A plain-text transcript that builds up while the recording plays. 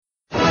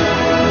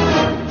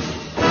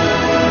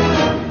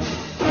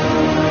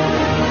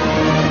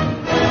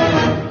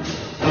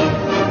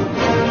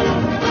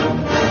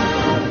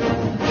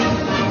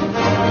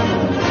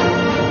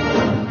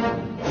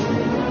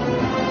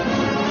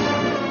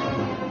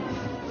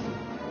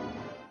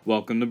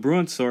Welcome to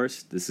Bruin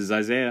Source. This is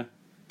Isaiah.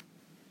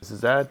 This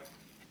is Ed.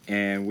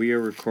 And we are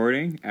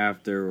recording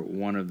after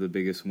one of the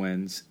biggest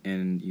wins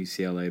in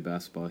UCLA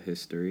basketball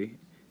history.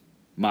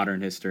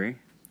 Modern history.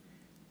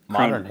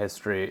 Modern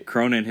history.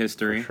 Cronin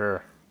history. For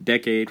sure.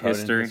 Decade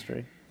Cronin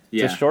history.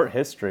 Yeah. It's a short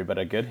history, but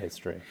a good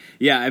history.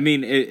 Yeah, I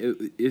mean,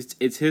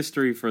 it's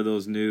history for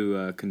those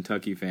new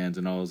Kentucky fans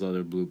and all those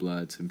other blue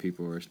bloods, and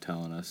people were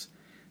telling us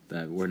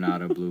that we're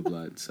not a blue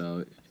blood.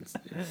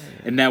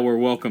 And now we're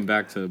welcome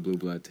back to the blue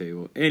blood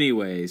table.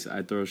 Anyways,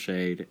 I throw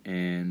shade,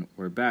 and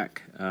we're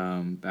back.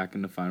 Back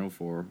in the Final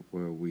Four,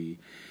 where we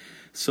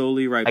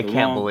solely right belong. I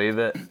can't believe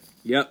it.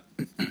 Yep.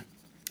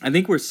 I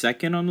think we're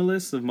second on the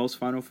list of most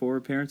Final Four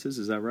appearances.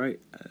 Is that right?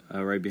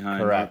 Right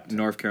behind Correct.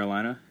 North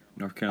Carolina.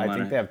 I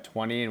think they have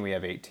 20 and we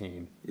have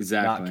 18.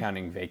 Exactly. Not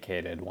counting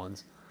vacated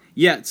ones.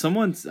 Yeah,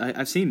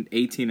 I've seen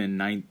 18 and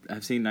 9.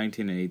 I've seen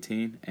 19 and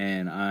 18,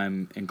 and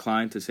I'm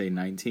inclined to say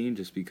 19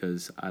 just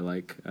because I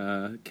like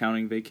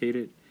counting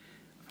vacated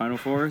Final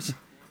Fours.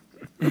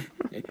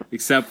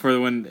 Except for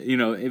when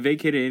it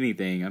vacated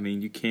anything. I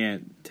mean, you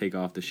can't take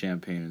off the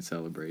champagne and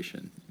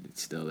celebration;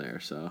 it's still there.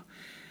 So,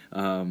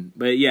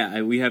 but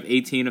yeah, we have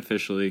 18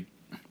 officially,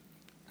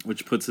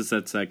 which puts us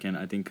at second.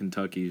 I think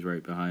Kentucky's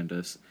right behind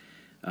us,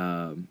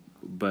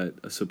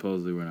 but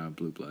supposedly we're not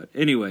blue blood.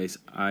 Anyways,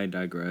 I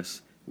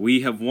digress.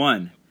 We have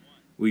won.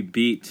 We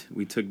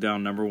took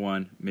down number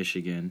 1,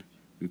 Michigan.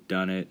 We've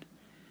done it.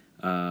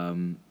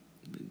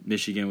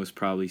 Michigan was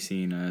probably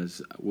seen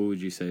as, what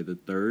would you say, the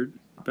third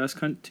best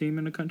team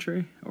in the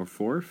country? Or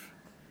fourth?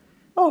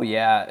 Oh,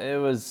 yeah. It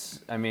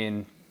was, I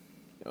mean,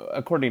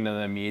 according to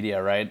the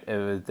media, right,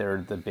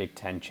 they're the Big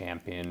Ten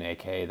champion,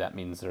 a.k.a. that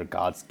means they're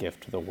God's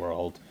gift to the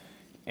world.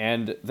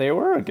 And they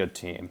were a good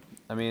team.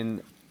 I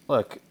mean,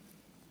 look,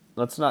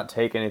 let's not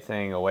take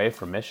anything away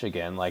from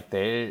Michigan. Like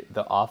the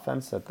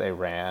offense that they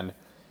ran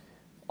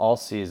all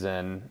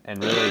season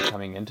and really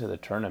coming into the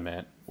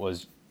tournament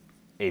was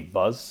a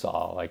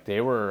buzzsaw. Like they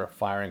were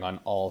firing on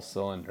all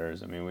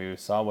cylinders. I mean, we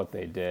saw what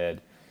they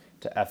did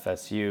to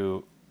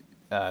FSU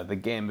the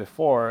game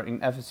before.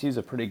 And FSU is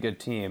a pretty good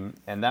team,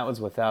 and that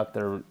was without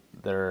their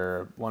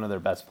one of their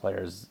best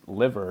players,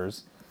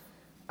 Livers,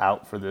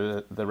 out for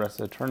the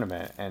rest of the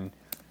tournament. And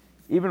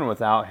even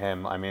without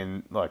him, I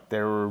mean, look,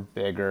 they were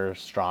bigger,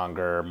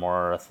 stronger,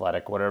 more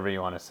athletic, whatever you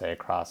want to say,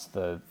 across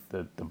the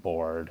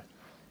board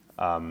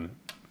than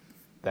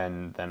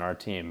our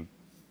team.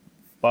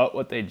 But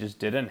what they just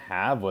didn't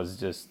have was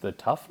just the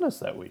toughness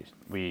that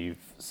we've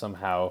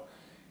somehow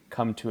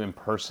come to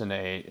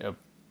impersonate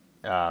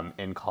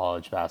in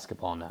college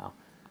basketball now.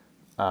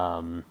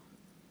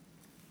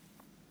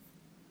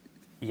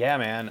 Yeah,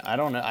 man, I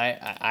don't know.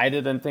 I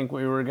didn't think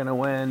we were going to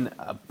win,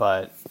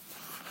 but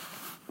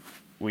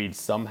we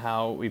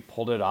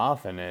pulled it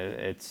off, and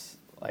it's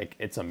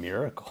a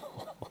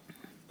miracle.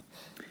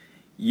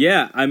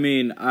 Yeah, I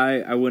mean,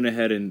 I went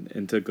ahead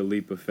and took a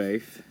leap of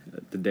faith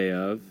the day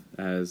of,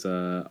 as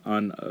per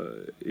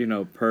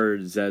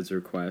Zed's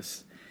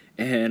request,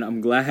 and I'm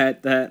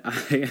glad that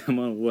I am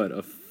on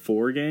a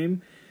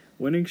 4-game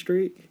winning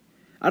streak.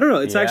 I don't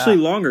know, it's actually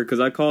longer because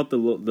I call it the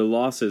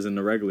losses in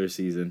the regular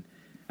season.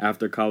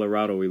 After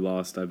Colorado, we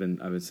lost. I've been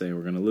saying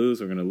we're gonna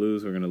lose, we're gonna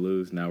lose, we're gonna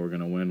lose. Now we're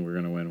gonna win, we're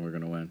gonna win, we're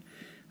gonna win.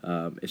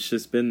 It's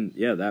just been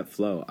that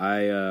flow.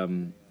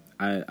 I'm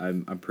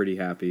pretty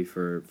happy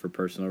for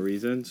personal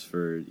reasons,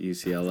 for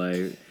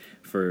UCLA,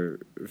 for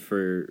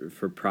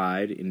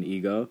pride and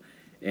ego,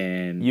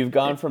 and you've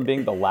gone from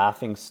being the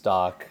laughing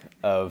stock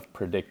of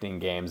predicting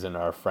games in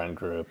our friend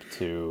group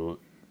to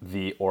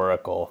the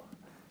oracle.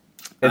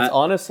 It's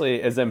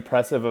honestly as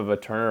impressive of a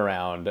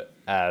turnaround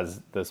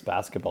as this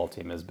basketball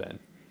team has been.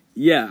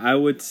 Yeah, I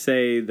would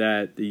say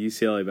that the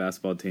UCLA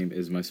basketball team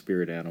is my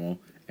spirit animal.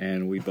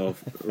 And we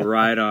both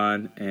ride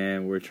on,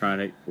 and we're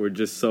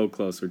just so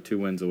close. We're 2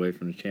 wins away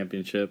from the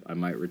championship. I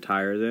might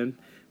retire then,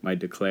 might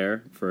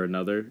declare for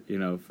another,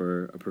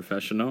 for a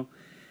professional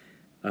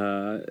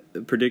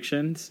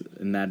predictions,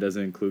 and that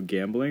doesn't include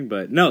gambling.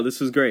 But no,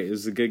 this was great. It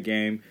was a good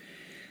game.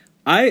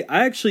 I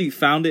actually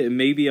found it, and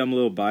maybe I'm a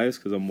little biased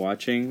because I'm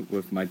watching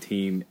with my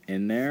team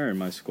in there and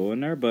my school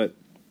in there, but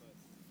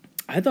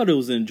I thought it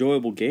was an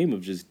enjoyable game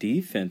of just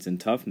defense and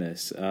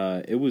toughness.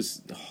 It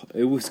was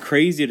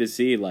crazy to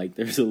see. Like,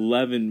 there's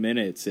 11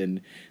 minutes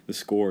and the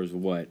score is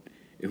what?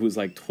 It was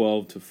like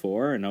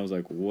 12-4, and I was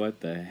like,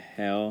 what the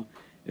hell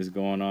is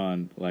going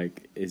on?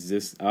 Like, is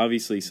this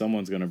obviously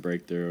someone's gonna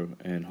break through,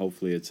 and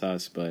hopefully it's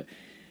us. But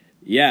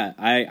yeah,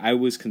 I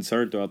was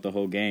concerned throughout the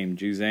whole game.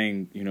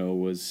 Juzang,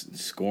 was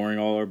scoring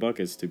all our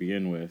buckets to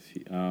begin with,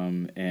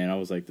 and I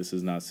was like, this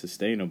is not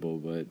sustainable.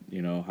 But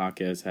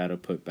Jaquez had a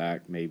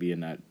putback maybe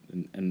in that,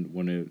 and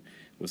when it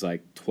was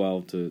like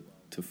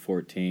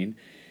 12-14,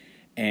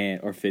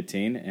 or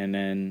 15, and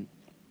then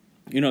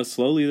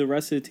slowly the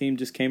rest of the team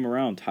just came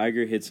around.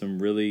 Tiger hit some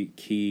really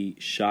key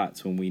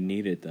shots when we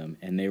needed them,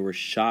 and they were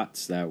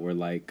shots that were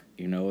like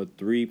a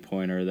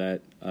 3-pointer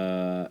that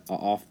a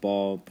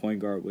off-ball point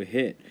guard would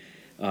hit.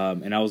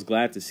 And I was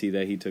glad to see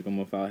that he took him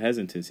without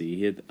hesitancy.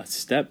 He hit a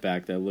step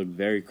back that looked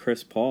very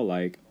Chris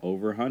Paul-like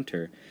over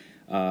Hunter.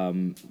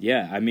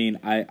 Yeah, I mean,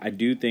 I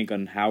do think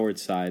on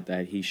Howard's side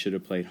that he should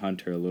have played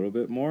Hunter a little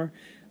bit more.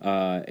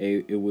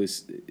 It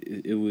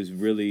was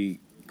really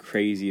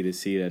crazy to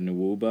see that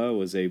Nwuba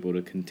was able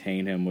to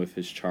contain him with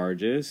his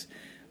charges.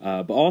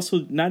 But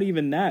also, not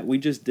even that. We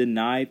just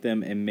denied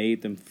them and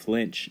made them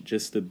flinch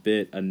just a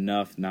bit,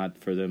 enough not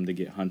for them to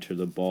get Hunter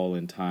the ball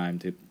in time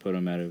to put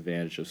him at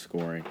advantage of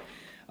scoring.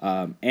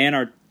 And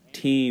our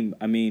team,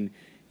 I mean,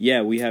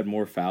 yeah, we had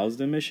more fouls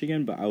than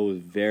Michigan, but I was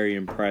very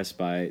impressed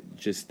by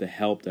just the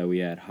help that we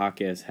had.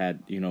 Jaquez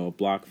had, a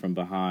block from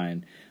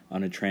behind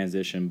on a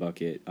transition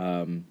bucket.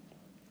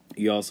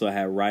 You also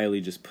had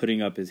Riley just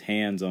putting up his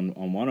hands on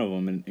one of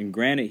them. And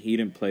granted, he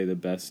didn't play the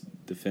best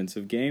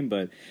defensive game,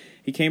 but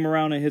he came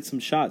around and hit some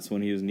shots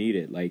when he was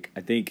needed. Like,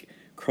 I think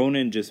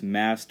Cronin just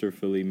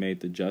masterfully made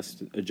the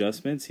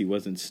adjustments. He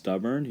wasn't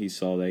stubborn. He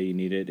saw that he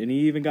needed, and he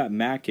even got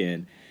Mack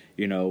in,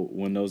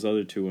 when those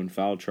other two were in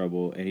foul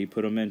trouble, and he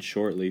put them in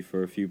shortly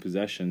for a few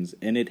possessions,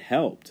 and it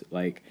helped.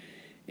 Like,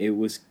 it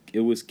was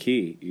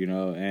key,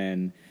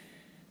 and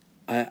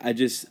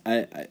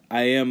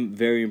I am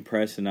very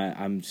impressed, and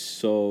I'm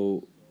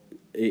so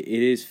it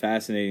is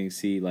fascinating to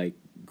see like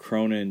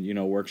Cronin,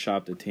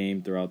 workshop the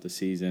team throughout the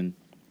season,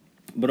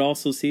 but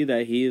also see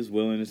that he is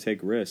willing to take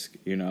risk,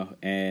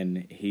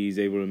 and he's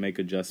able to make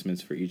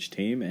adjustments for each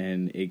team,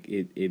 and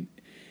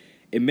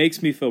it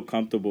makes me feel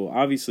comfortable.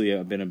 Obviously,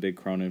 I've been a big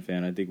Cronin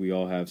fan. I think we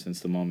all have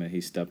since the moment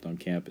he stepped on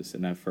campus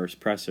in that first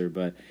presser,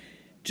 but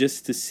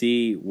just to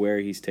see where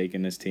he's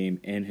taken this team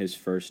in his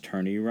first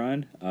tourney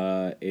run,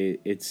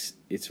 it's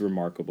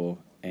remarkable,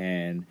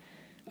 and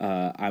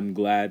I'm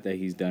glad that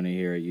he's done it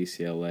here at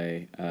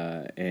UCLA,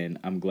 and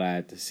I'm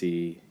glad to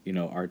see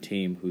our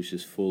team, who's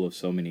just full of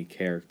so many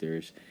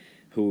characters,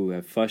 who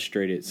have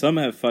frustrated. Some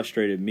have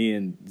frustrated me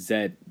and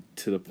Zed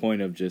to the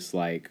point of just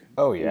like,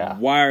 oh yeah,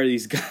 why are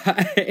these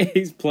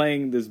guys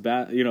playing this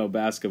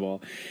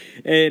basketball,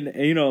 and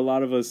a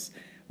lot of us.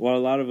 Well, a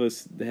lot of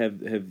us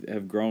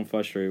have grown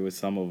frustrated with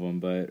some of them,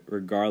 but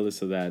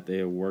regardless of that, they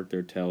have worked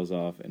their tails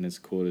off, and it's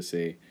cool to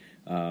see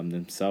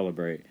them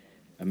celebrate.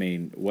 I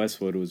mean,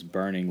 Westwood was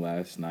burning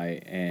last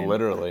night, and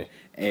literally,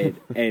 and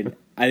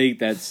I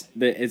think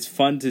it's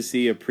fun to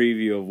see a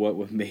preview of what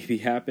would maybe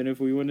happen if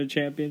we win a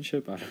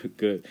championship.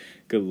 Good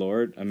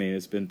Lord! I mean,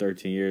 it's been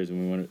 13 years,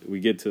 and we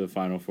get to the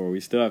Final Four.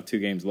 We still have 2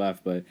 games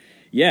left, but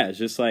yeah, it's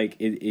just like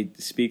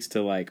it speaks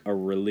to like a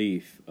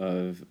relief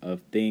of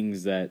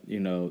things that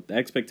the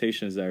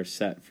expectations that are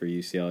set for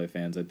UCLA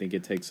fans. I think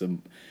it takes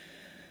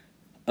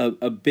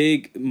a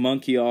big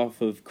monkey off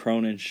of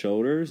Cronin's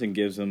shoulders and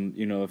gives them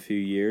a few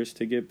years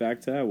to get back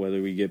to that. Whether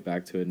we get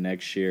back to it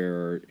next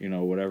year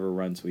or whatever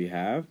runs we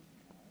have.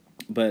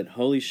 But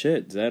holy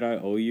shit, Zed, I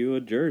owe you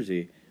a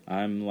jersey.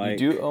 I'm like,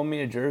 you do owe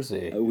me a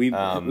jersey. We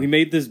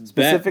made this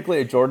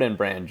specifically a Jordan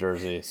brand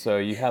jersey, so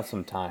you have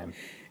some time.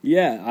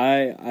 Yeah,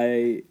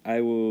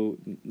 I will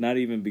not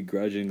even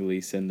begrudgingly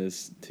send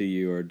this to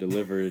you or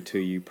deliver it to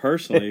you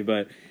personally,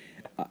 but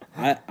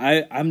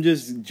I'm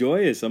just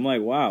joyous. I'm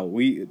like, wow.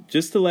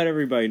 Just to let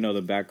everybody know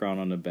the background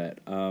on the bet.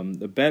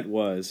 The bet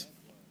was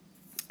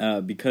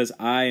because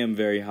I am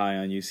very high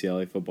on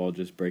UCLA football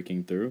just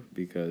breaking through,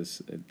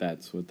 because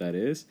that's what that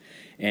is.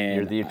 And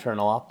you're the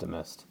eternal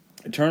optimist.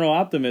 Eternal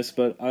optimist,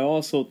 but I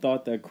also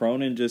thought that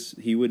Cronin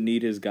he would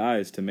need his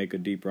guys to make a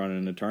deep run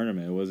in the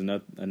tournament. It was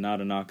not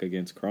a knock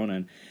against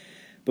Cronin,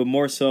 but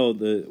more so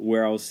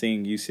where I was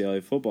seeing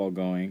UCLA football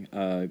going,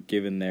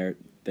 given their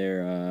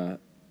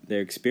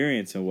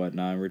experience and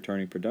whatnot, and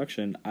returning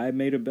production. I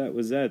made a bet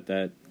with Zed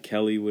that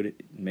Kelly would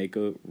make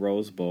a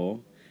Rose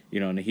Bowl,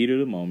 in the heat of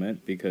the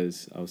moment,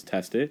 because I was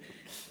tested,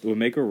 would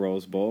make a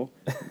Rose Bowl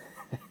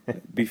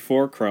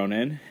before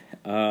Cronin.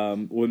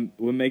 Would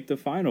make the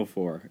Final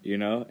Four,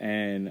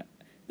 and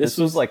this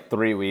was like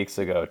 3 weeks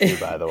ago too,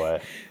 by the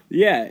way.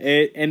 Yeah,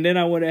 and then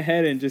I went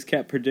ahead and just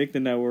kept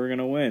predicting that we're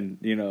gonna win,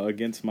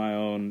 against my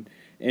own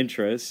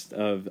interest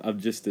of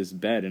just this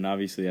bet, and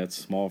obviously that's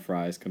small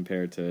fries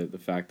compared to the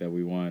fact that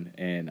we won.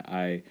 And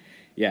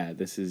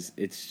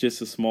it's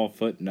just a small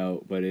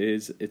footnote, but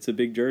it's a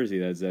big jersey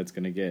that's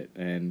gonna get.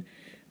 And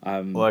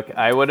look,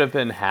 I would have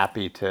been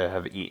happy to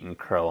have eaten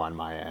crow on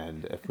my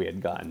end if we had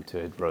gotten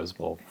to Rose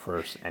Bowl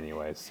first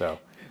anyway. So,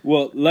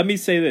 well, let me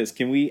say this.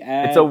 Can we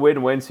add... It's a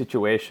win-win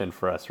situation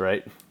for us,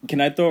 right?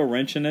 Can I throw a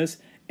wrench in this?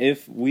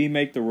 If we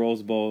make the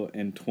Rose Bowl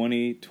in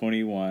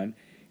 2021,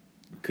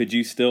 could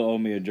you still owe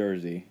me a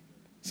jersey?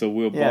 So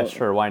we'll Yeah,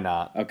 sure. Why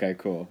not? Okay,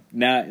 cool.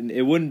 Now,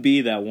 it wouldn't be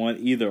that one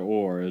either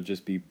or. It'll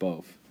just be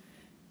both.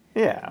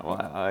 Yeah,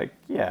 well,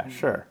 yeah,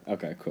 sure.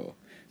 Okay, cool.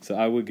 So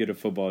I would get a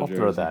football jersey. I'll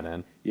throw that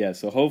in. Yeah,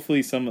 so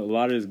hopefully a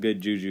lot of this good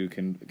juju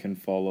can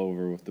fall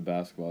over with the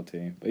basketball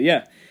team. But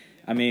yeah,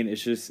 I mean,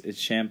 it's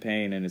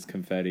champagne and it's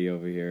confetti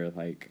over here.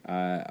 Like,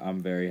 I'm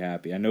very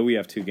happy. I know we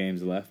have 2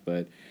 games left,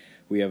 but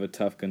we have a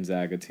tough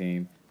Gonzaga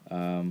team.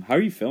 How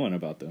are you feeling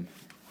about them?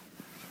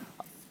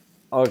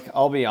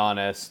 I'll be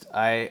honest.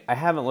 I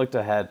haven't looked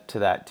ahead to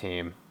that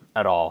team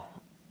at all.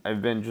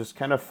 I've been just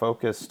kind of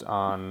focused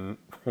on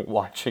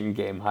watching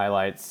game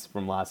highlights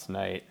from last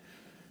night,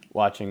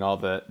 watching all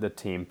the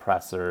team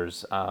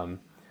pressers.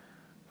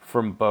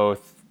 from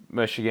both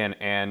Michigan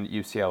and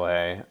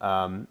UCLA.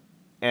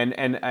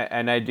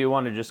 And I do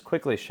want to just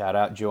quickly shout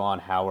out Juwan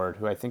Howard,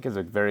 who I think is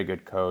a very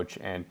good coach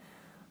and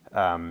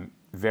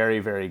very,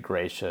 very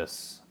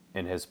gracious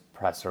in his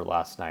presser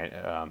last night.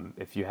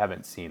 If you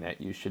haven't seen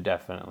it, you should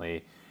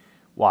definitely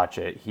watch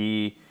it.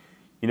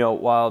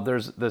 While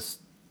there's this,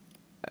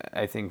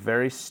 I think,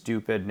 very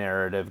stupid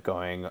narrative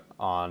going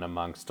on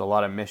amongst a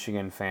lot of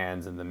Michigan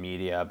fans and the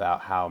media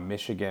about how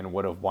Michigan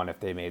would have won if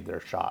they made their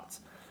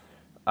shots.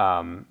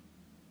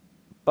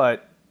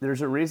 But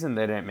there's a reason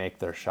they didn't make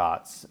their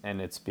shots, and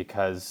it's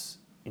because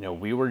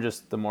we were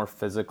just the more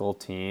physical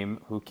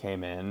team who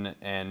came in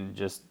and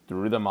just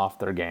threw them off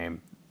their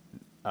game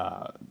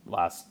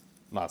last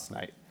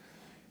night.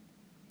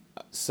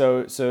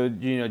 So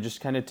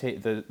just kind of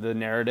take the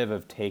narrative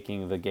of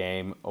taking the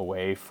game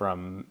away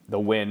from the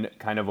win,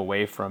 kind of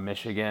away from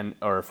Michigan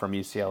or from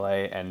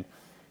UCLA, and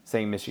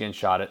saying Michigan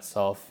shot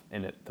itself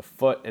in the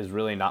foot is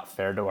really not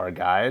fair to our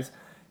guys.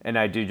 And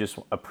I do just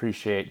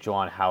appreciate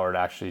Juwan Howard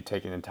actually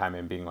taking the time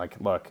and being like,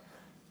 look,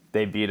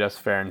 they beat us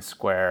fair and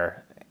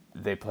square.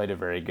 They played a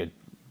very good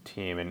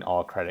team, and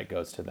all credit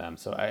goes to them.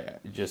 So I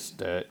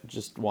just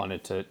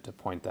wanted to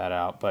point that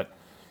out. But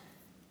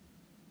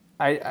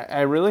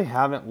I really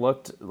haven't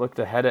looked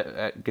ahead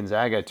at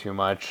Gonzaga too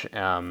much.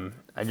 I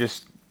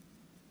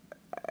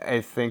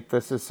think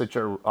this is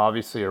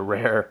obviously a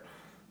rare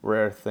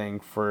thing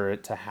for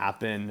it to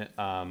happen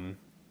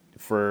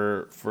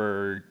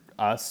for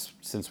us,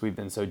 since we've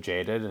been so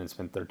jaded and it's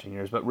been 13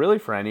 years, but really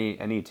for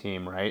any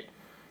team, right?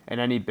 And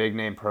any big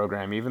name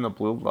program, even the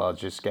Blue Bloods,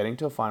 just getting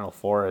to a Final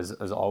Four is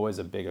always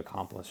a big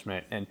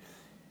accomplishment. And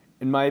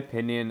in my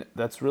opinion,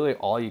 that's really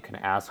all you can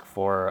ask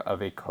for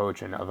of a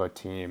coach and of a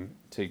team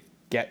to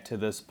get to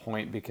this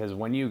point, because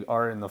when you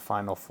are in the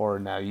Final Four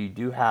now, you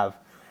do have,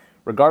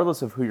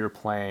 regardless of who you're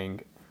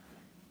playing,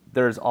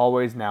 there's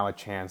always now a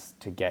chance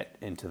to get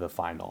into the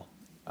final.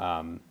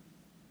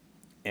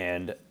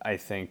 And I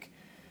think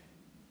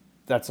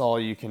that's all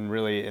you can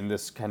really, in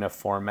this kind of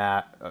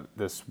format,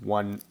 this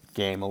one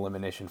game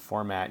elimination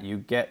format, you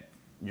get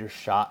your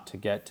shot to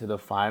get to the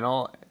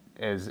final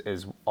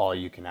is all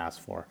you can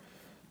ask for.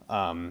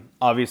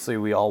 Obviously,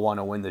 we all want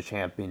to win the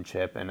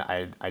championship, and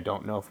I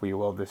don't know if we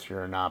will this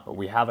year or not, but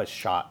we have a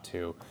shot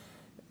to.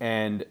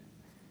 And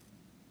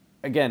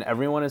again,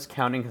 everyone is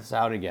counting us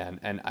out again,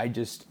 and I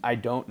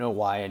don't know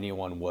why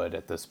anyone would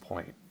at this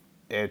point.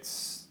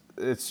 It's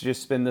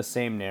just been the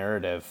same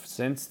narrative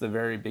since the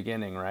very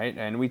beginning, right?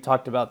 And we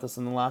talked about this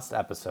in the last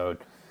episode.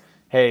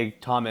 Hey,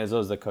 Tom Izzo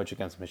is the coach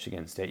against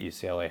Michigan State.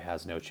 UCLA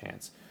has no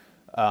chance.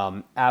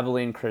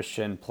 Abilene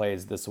Christian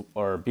plays this,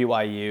 or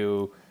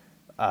BYU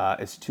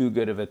is too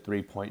good of a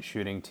three-point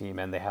shooting team,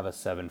 and they have a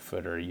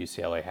 7-footer.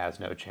 UCLA has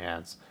no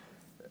chance.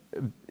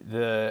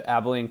 The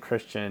Abilene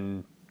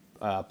Christian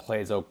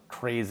plays a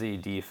crazy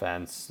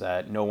defense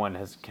that no one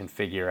can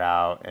figure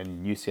out,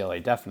 and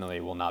UCLA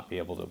definitely will not be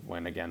able to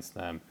win against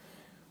them.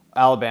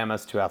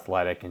 Alabama's too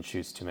athletic and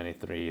shoots too many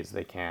threes.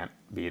 They can't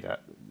beat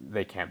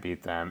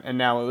them. And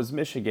now it was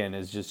Michigan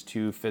is just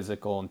too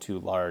physical and too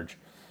large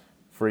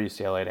for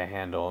UCLA to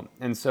handle.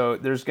 And so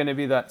there's going to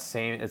be that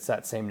same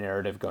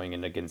narrative going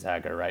into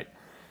Gonzaga, right?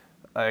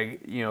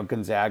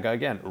 Gonzaga,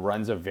 again,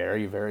 runs a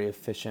very, very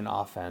efficient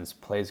offense,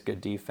 plays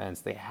good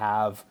defense. They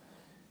have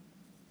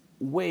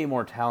way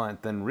more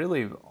talent than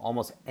really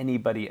almost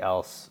anybody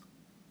else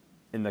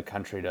in the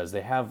country does.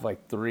 They have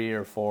like 3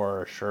 or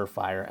 4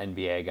 surefire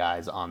NBA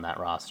guys on that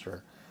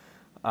roster.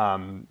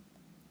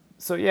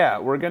 So yeah,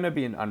 we're going to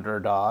be an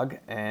underdog,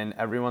 and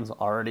everyone's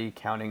already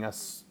counting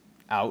us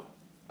out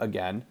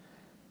again.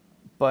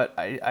 But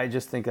I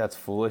just think that's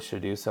foolish to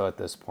do so at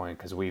this point,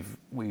 because we've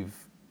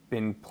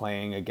been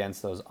playing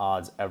against those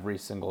odds every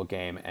single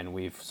game, and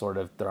we've sort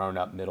of thrown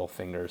up middle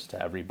fingers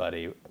to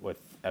everybody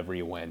with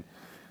every win.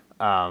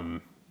 And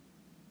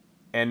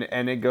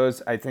it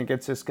goes, I think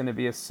it's just going to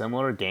be a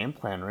similar game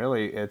plan,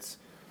 really.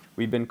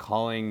 We've been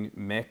calling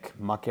Mick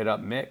Muck It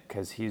Up Mick,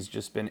 because he's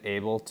just been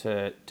able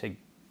to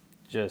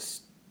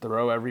just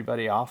throw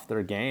everybody off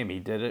their game. We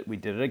did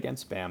it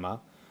against Bama.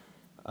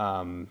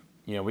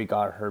 We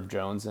got Herb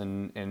Jones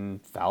in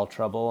foul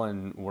trouble,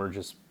 and we're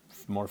just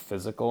more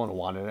physical and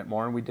wanted it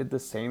more. And we did the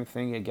same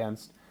thing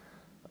against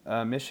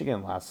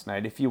Michigan last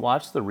night. If you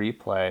watch the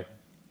replay,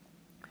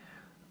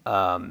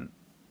 on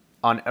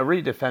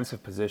every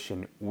defensive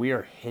position, we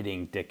are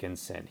hitting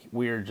Dickinson.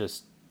 We are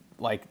just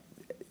like,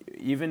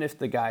 even if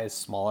the guy is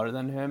smaller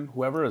than him,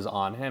 whoever is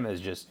on him is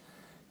just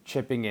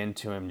chipping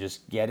into him,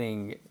 just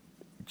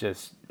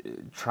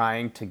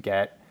trying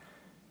to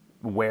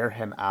wear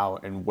him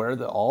out and wear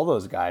all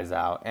those guys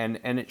out. And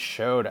it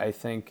showed, I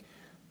think,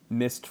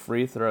 missed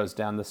free throws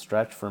down the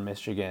stretch for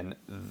Michigan.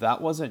 That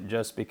wasn't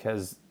just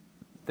because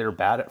they're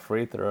bad at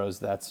free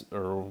throws,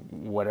 or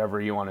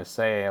whatever you want to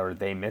say, or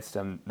they missed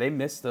them. They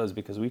missed those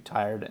because we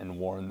tired and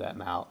worn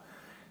them out.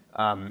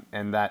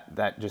 And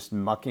that just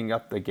mucking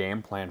up the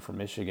game plan for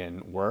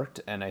Michigan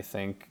worked. And I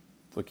think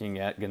looking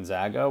at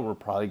Gonzaga, we're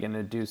probably going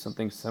to do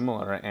something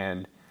similar.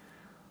 And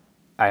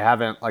I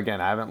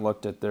haven't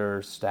looked at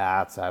their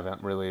stats.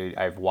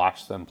 I've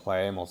watched them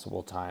play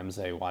multiple times.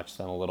 I watched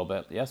them a little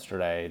bit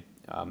yesterday,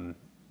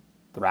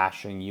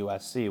 thrashing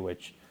USC,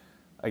 which,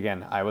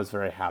 again, I was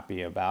very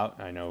happy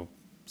about. I know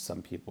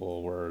some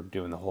people were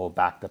doing the whole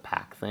back to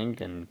pack thing,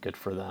 and good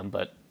for them,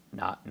 but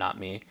not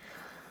me.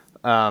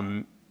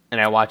 And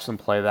I watched them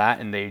play that,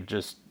 and they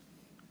just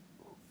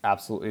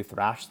absolutely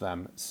thrashed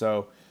them.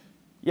 So,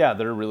 yeah,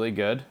 they're really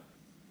good.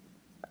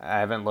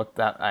 I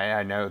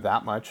know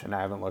that much, and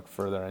I haven't looked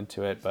further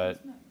into it, but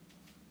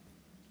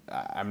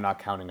I'm not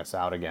counting us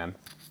out again.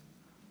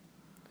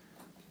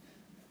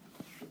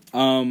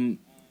 Um,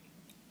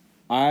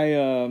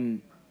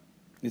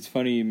 it's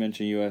funny you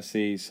mentioned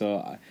USC.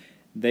 So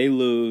they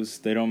lose.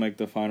 They don't make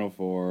the Final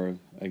Four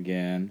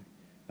again.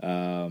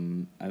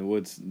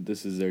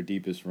 This is their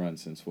deepest run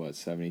since what,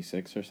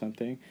 76 or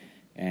something,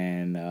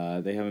 and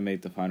they haven't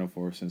made the Final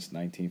Four since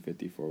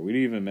 1954. We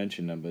didn't even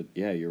mention them, but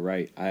yeah, you're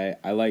right.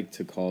 I like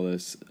to call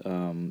this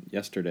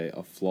yesterday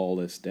a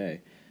flawless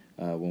day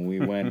when we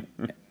win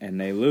and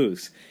they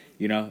lose,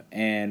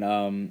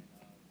 and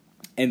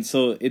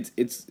so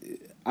it's.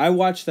 I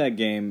watched that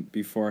game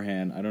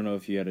beforehand. I don't know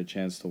if you had a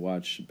chance to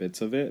watch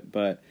bits of it,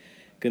 but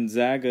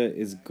Gonzaga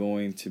is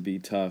going to be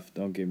tough.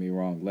 Don't get me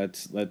wrong.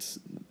 Let's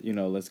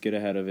get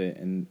ahead of it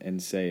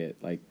and say it.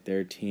 Like,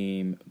 their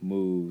team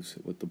moves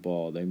with the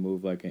ball. They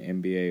move like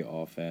an NBA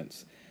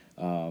offense,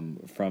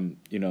 from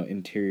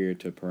interior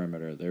to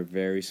perimeter. They're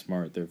very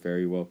smart. They're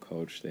very well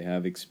coached. They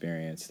have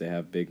experience. They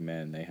have big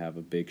men. They have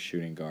a big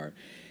shooting guard.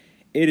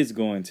 It is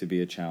going to be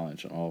a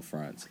challenge on all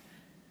fronts.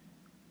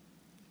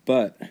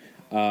 But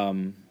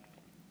on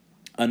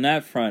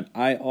that front,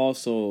 I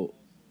also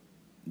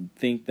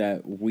think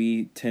that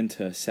we tend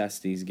to assess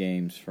these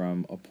games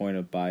from a point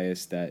of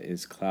bias that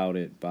is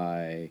clouded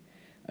by,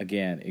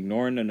 again,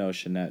 ignoring the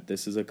notion that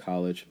this is a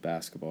college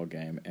basketball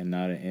game and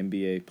not an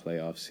NBA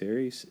playoff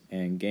series.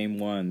 And game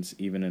ones,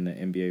 even in the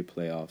NBA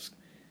playoffs,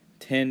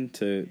 tend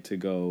to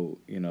go,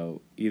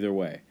 either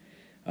way,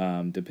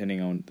 depending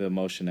on the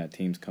emotion that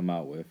teams come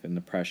out with and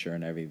the pressure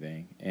and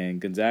everything.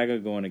 And Gonzaga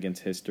going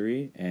against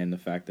history and the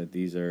fact that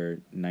these are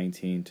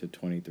 19 to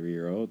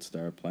 23-year-olds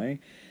that are playing,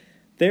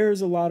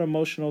 there's a lot of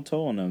emotional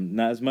toll on them.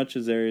 Not as much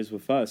as there is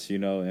with us,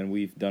 and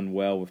we've done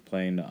well with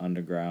playing the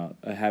underground,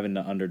 having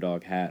the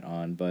underdog hat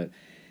on. But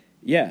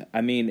yeah,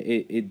 I mean,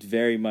 it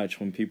very much,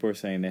 when people are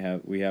saying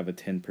we have a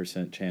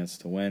 10% chance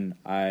to win,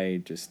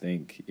 I just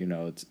think,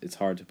 it's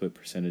hard to put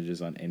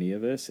percentages on any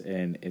of this,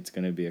 and it's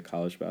going to be a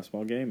college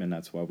basketball game, and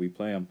that's why we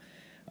play them.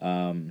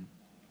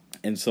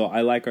 And so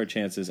I like our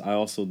chances. I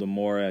also, the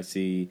more I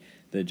see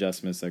the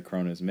adjustments that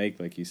Cronin's make,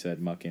 like you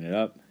said, mucking it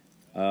up,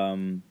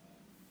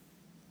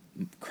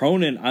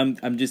 Cronin,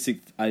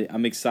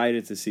 I'm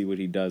excited to see what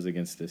he does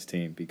against this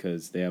team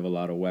because they have a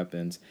lot of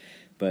weapons,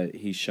 but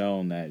he's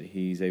shown that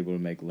he's able to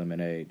make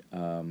lemonade.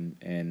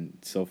 And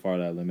so far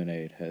that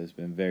lemonade has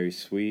been very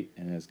sweet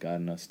and has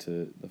gotten us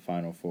to the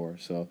Final Four.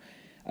 So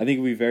I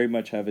think we very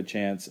much have a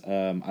chance.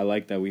 I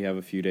like that we have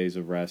a few days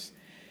of rest,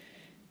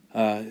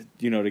 to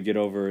get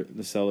over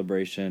the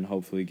celebration,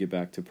 hopefully get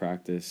back to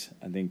practice.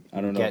 I don't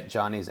know. Get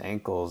Johnny's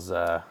ankles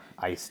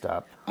iced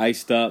up,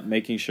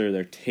 making sure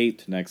they're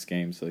taped next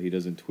game so he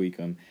doesn't tweak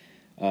them.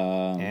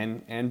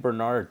 And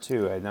Bernard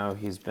too. I know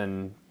he's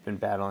been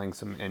battling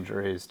some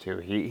injuries too.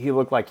 He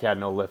looked like he had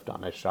no lift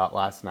on his shot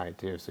last night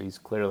too. So he's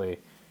clearly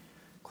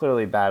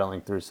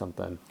battling through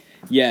something.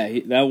 Yeah,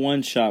 that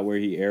one shot where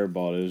he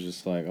airballed, it was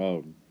just like,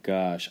 oh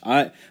gosh.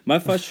 My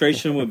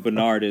frustration with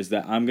Bernard is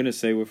that I'm gonna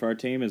say with our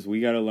team is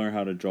we got to learn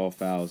how to draw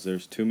fouls.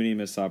 There's too many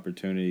missed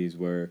opportunities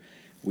where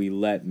we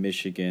let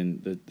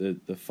Michigan,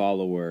 the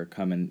follower,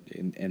 come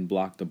in and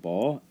block the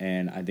ball,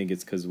 and I think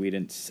it's because we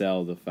didn't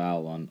sell the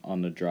foul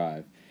on the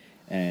drive,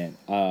 and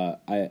I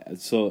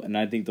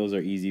think those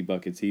are easy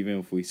buckets. Even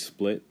if we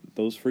split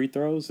those free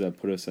throws, that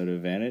put us at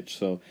advantage.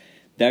 So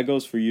that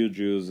goes for you,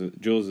 Jules,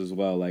 as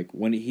well. Like,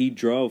 when he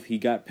drove, he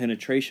got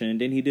penetration, and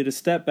then he did a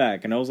step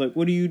back, and I was like,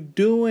 what are you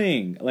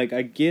doing? Like,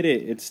 I get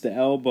it. It's the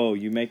elbow.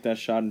 You make that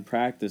shot in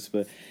practice,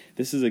 but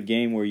this is a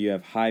game where you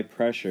have high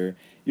pressure.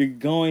 You're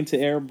going to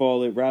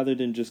airball it rather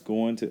than just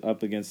going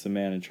up against the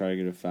man and try to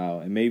get a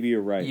foul. And maybe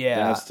you're right. Yeah.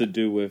 That has to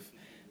do with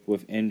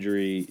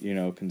injury,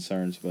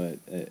 concerns. But,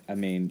 I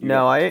mean...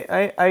 No,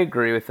 I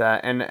agree with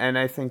that. And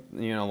I think,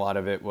 a lot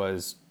of it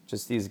was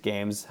just these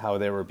games, how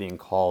they were being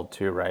called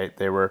too, right?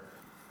 They were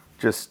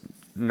just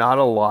not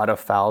a lot of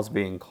fouls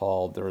being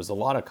called. There was a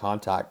lot of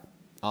contact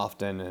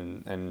often,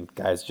 and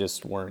guys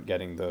just weren't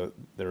getting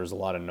there was a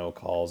lot of no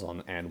calls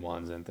on and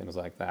ones and things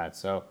like that.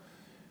 So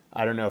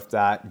I don't know if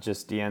that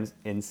just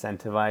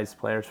incentivized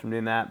players from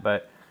doing that,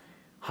 but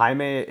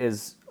Jaime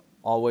has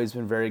always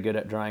been very good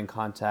at drawing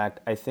contact.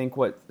 I think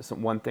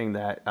one thing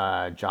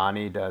that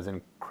Johnny does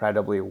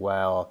incredibly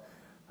well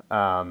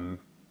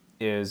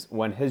is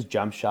when his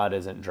jump shot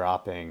isn't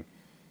dropping,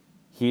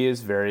 he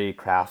is very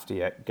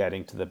crafty at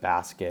getting to the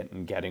basket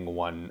and getting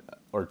one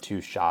or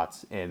two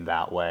shots in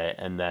that way,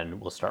 and then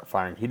we'll start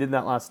firing. He did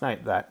that last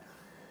night. That,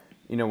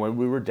 when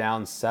we were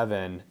down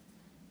 7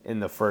 in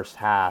the first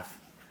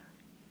half,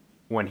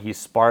 when he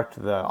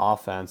sparked the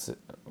offense,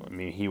 I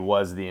mean, he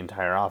was the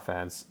entire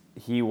offense.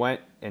 He went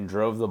and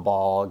drove the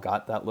ball,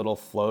 got that little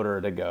floater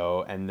to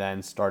go, and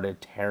then started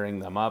tearing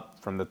them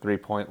up from the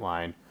 3-point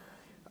line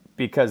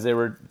because they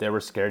were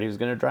scared he was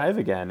going to drive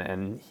again.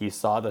 And he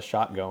saw the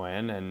shot go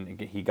in,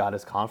 and he got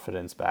his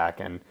confidence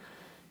back. And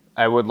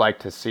I would like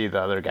to see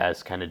the other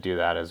guys kind of do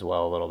that as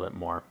well a little bit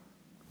more.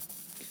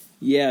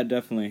 Yeah,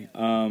 definitely.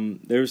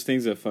 There was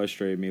things that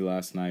frustrated me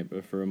last night,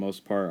 but for the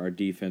most part, our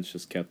defense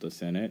just kept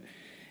us in it.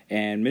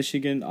 And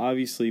Michigan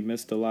obviously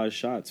missed a lot of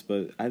shots,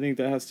 but I think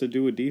that has to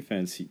do with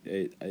defense.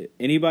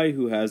 Anybody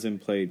who hasn't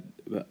played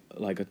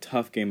like a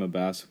tough game of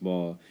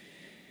basketball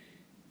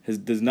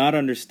does not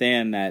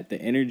understand that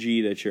the energy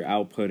that you're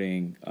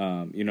outputting,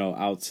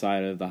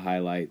 outside of the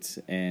highlights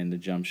and the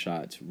jump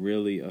shots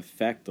really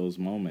affect those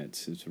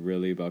moments. It's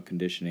really about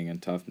conditioning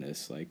and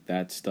toughness. Like,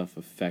 that stuff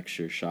affects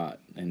your shot.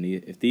 And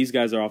if these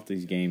guys are off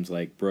these games,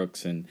 like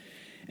Brooks and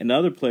the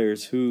other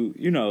players who,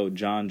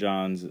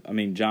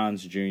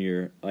 Johns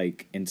Jr.,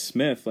 like, and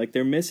Smith, like,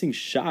 they're missing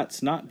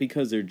shots, not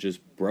because they're just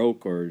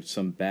broke or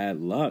some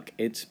bad luck.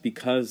 It's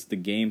because the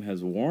game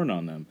has worn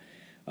on them.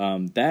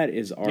 That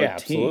is our team.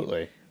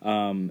 Absolutely.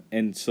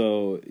 And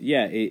so,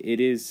 yeah, it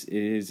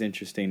is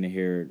interesting to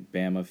hear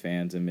Bama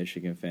fans and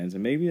Michigan fans,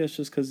 and maybe that's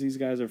just because these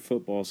guys are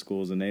football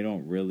schools and they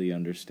don't really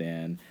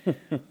understand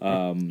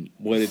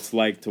what it's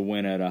like to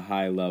win at a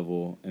high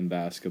level in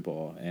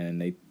basketball, and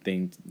they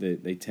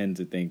tend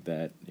to think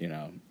that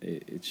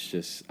it's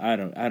just I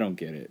don't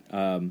get it.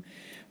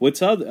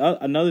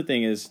 Another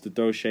thing is to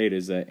throw shade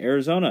is that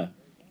Arizona.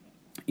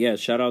 Yeah,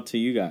 shout out to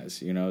you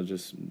guys.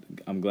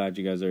 I'm glad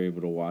you guys are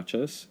able to watch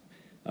us.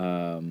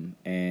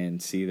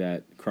 And see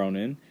that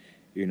Cronin,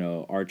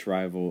 arch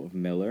rival of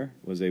Miller,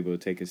 was able to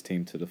take his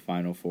team to the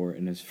Final Four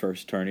in his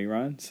first tourney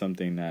run,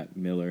 something that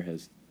Miller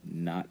has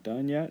not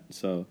done yet.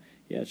 So,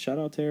 yeah, shout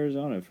out to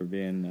Arizona for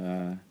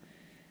being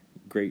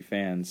great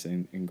fans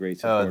and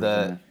great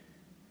supporters.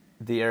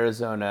 The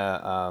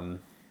Arizona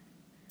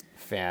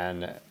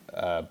fan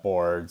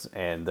boards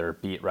and their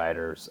beat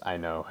writers, I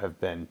know, have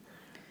been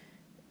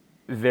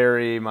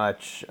very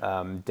much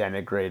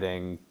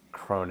denigrating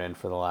Cronin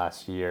for the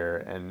last year,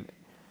 and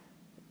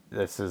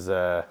this is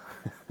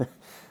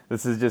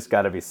this has just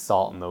got to be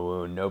salt in the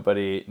wound.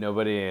 Nobody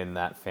in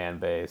that fan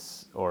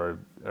base or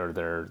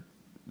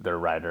their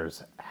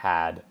writers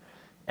had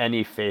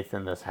any faith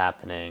in this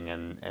happening,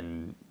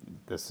 and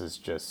this is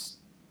just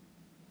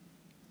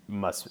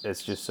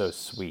it's just so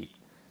sweet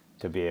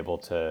to be able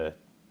to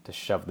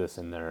shove this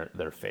in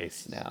their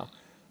face now.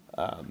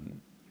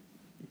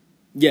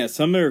 Yeah,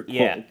 some of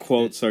their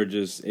quotes are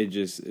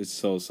it's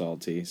so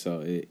salty.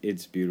 So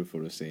it's beautiful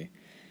to see.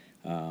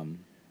 On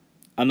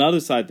the other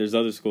side, there's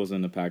other schools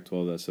in the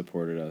Pac-12 that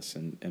supported us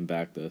and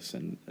backed us,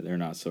 and they're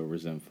not so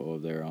resentful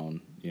of their own,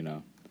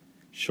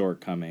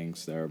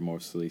 shortcomings that are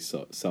mostly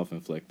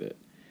self-inflicted.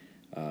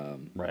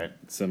 Right.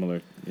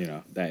 Similar,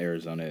 that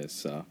Arizona is.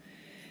 So,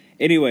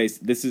 anyways,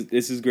 this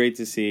is great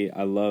to see.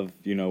 I love,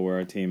 where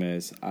our team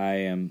is.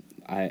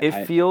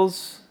 It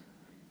feels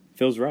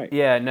right.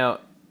 Yeah. No.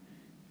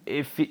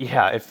 It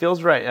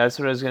feels right. That's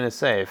what I was going to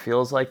say. It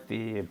feels like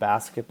the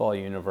basketball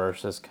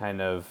universe has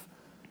kind of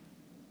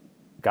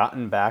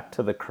gotten back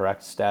to the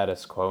correct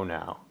status quo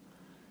now.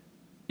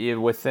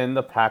 Within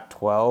the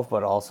Pac-12,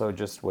 but also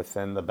just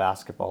within the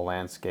basketball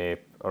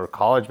landscape, or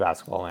college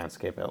basketball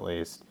landscape at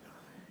least.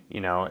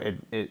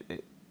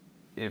 It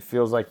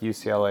feels like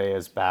UCLA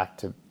is back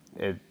to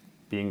it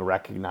being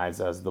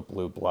recognized as the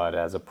blue blood,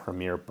 as a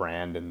premier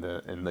brand in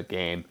the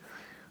game.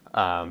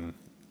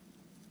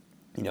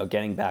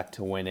 Getting back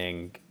to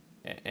winning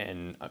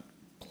and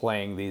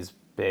playing these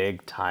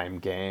big time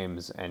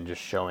games and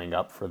just showing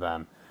up for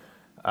them.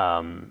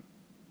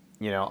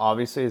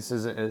 Obviously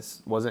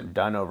this wasn't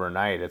done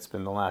overnight. It's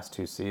been the last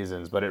 2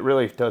 seasons, but it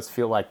really does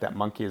feel like that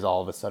monkey is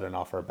all of a sudden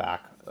off our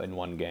back in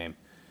one game.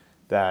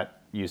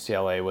 That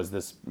UCLA was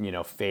this,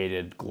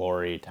 faded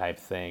glory type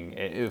thing.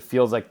 It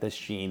feels like the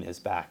sheen is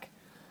back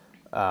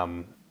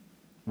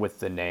with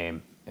the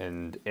name,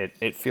 and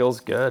it feels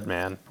good,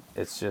 man.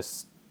 It's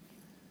just,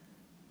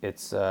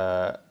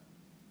 I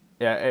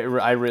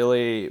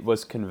really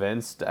was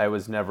convinced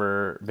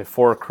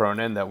before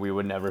Cronin, that we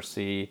would never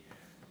see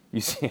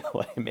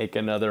UCLA make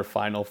another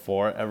Final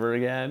Four ever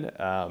again.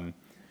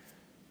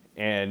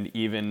 And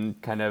even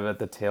kind of at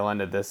the tail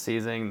end of this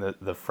season,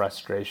 the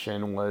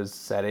frustration was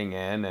setting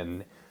in,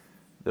 and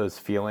those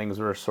feelings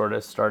were sort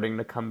of starting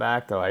to come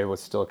back, though I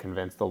was still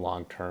convinced the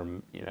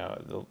long-term,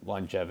 the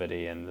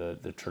longevity and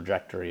the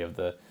trajectory of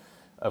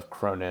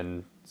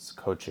Cronin's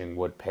coaching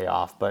would pay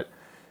off. But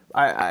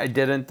I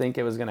didn't think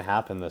it was going to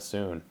happen this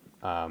soon.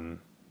 And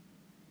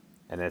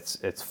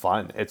it's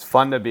fun. It's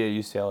fun to be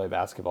a UCLA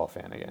basketball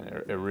fan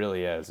again. It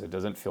really is. It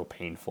doesn't feel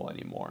painful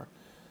anymore.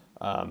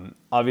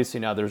 Obviously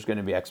now there's going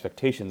to be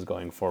expectations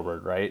going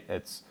forward, right?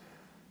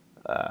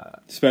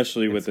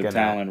 Especially with the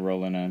talent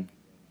rolling in.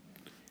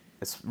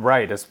 It's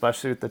right,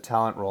 especially with the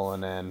talent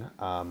rolling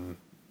in.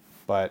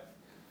 But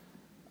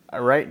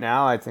right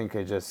now I think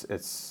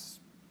it's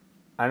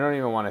I don't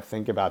even want to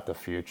think about the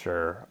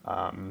future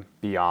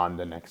beyond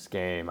the next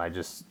game.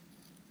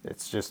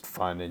 It's just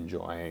fun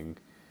enjoying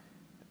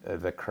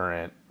the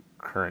current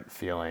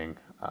feeling,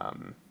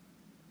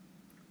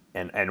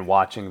 and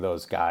watching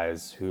those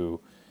guys who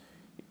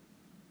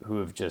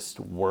have just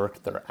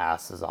worked their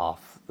asses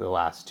off the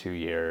last 2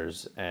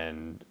 years,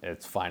 and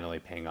it's finally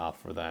paying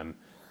off for them.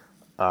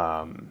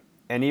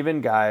 And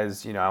even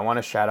guys, I want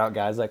to shout out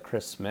guys like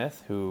Chris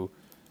Smith, who,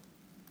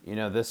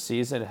 this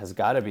season has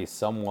got to be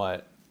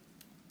somewhat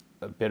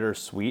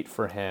bittersweet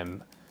for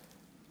him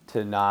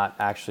to not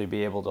actually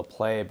be able to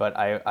play. But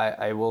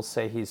I will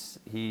say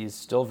he's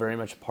still very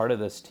much part of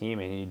this team,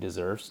 and he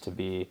deserves to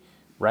be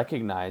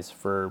recognized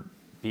for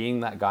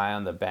being that guy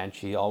on the bench.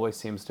 He always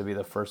seems to be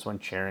the first one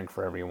cheering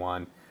for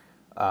everyone,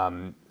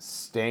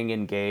 staying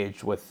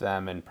engaged with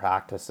them in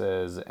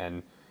practices,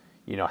 and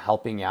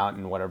helping out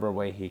in whatever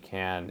way he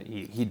can.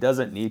 He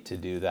doesn't need to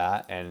do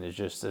that, and it's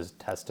just a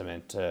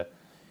testament to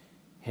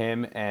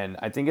him. And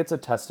I think it's a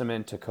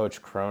testament to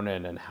Coach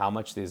Cronin and how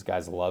much these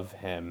guys love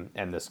him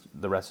and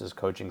the rest of his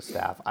coaching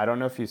staff. I don't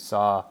know if you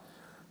saw,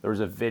 there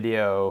was a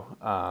video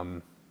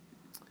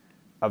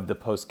of the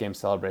post-game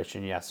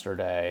celebration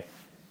yesterday,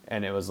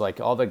 and it was like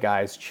all the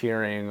guys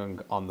cheering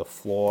on the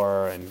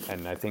floor,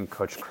 and I think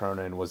Coach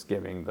Cronin was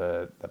giving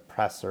the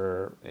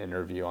presser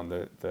interview on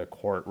the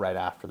court right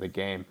after the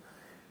game.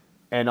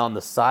 And on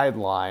the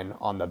sideline,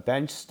 on the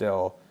bench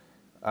still,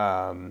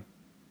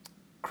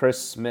 Chris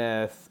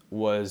Smith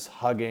was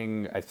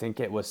hugging, I think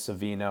it was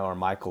Savino or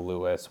Michael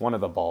Lewis, one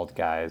of the bald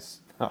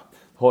guys. The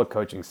whole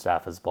coaching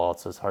staff is bald,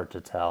 so it's hard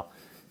to tell.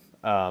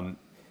 And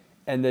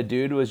the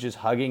dude was just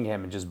hugging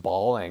him and just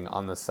bawling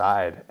on the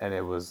side. And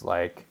it was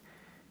like,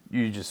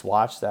 you just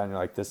watch that and you're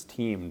like, this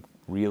team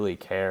really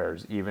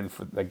cares, even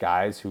for the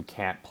guys who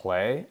can't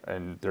play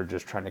and they're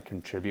just trying to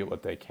contribute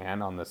what they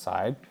can on the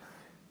side.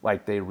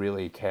 Like, they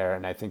really care.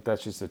 And I think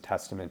that's just a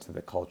testament to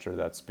the culture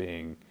that's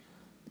being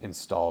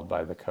installed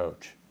by the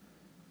coach.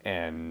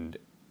 And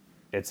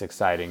it's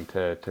exciting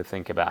to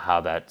think about how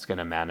that's going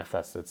to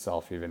manifest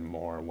itself even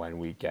more when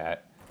we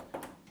get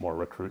more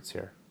recruits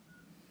here.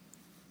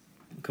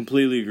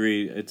 Completely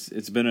agree.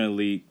 It's been an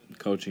elite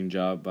coaching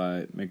job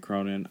by Mick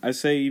Cronin. I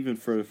say even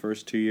for the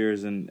first 2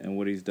 years and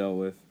what he's dealt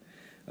with,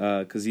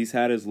 because he's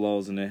had his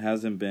lulls and it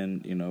hasn't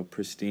been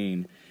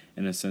pristine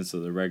in a sense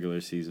of the regular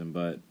season.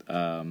 But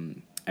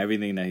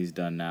everything that he's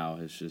done now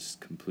has just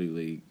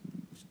completely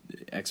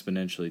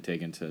exponentially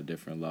taken to a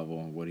different level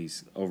and what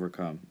he's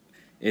overcome.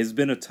 It's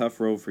been a tough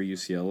road for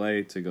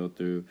UCLA to go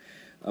through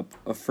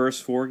a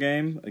first 4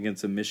 game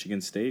against a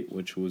Michigan State,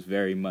 which was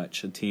very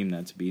much a team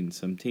that's beaten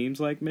some teams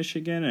like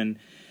Michigan and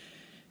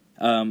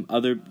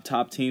other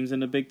top teams in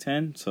the Big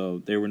Ten,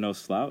 so they were no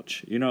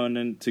slouch, and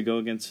then to go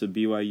against a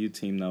BYU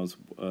team that was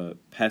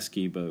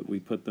pesky, but we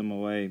put them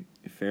away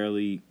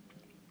fairly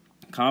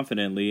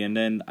confidently. And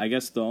then I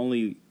guess the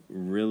only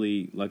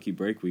really lucky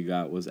break we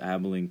got was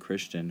Abilene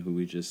Christian, who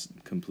we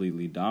just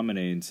completely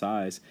dominated in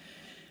size.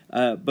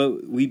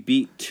 But we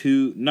beat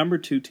number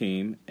 2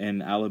 team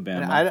in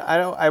Alabama. And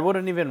I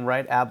wouldn't even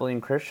write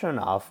Abilene Christian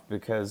off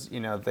because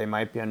they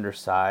might be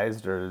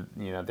undersized or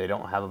they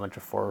don't have a bunch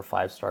of 4 or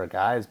 5 star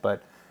guys,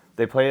 but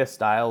they play a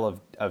style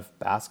of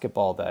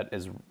basketball that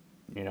is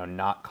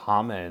not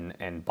common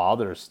and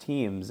bothers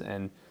teams.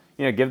 And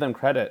give them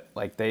credit,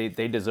 like they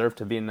deserve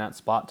to be in that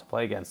spot to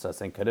play against us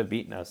and could have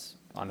beaten us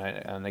on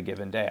a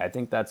given day. I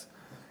think that's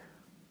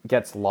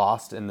gets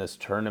lost in this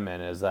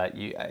tournament is that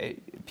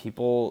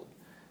people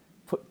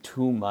put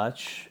too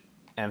much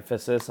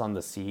emphasis on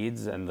the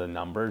seeds and the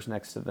numbers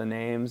next to the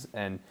names.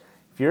 And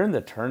if you're in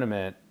the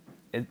tournament,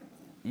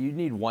 you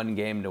need one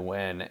game to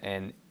win,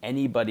 and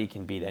anybody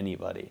can beat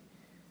anybody.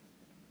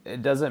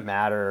 It doesn't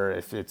matter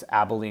if it's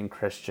Abilene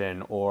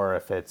Christian or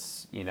if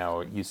it's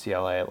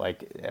UCLA,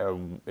 like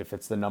if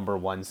it's the number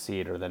 1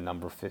 seed or the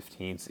number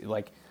 15 seed.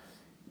 Like,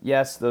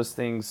 yes, those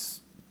things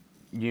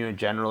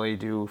generally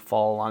do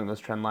fall along those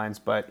trend lines,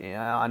 but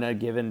on a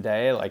given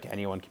day, like,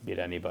 anyone can beat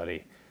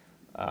anybody.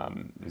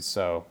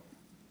 So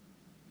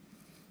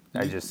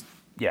I just,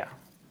 yeah.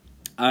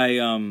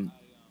 I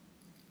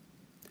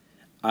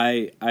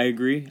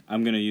agree.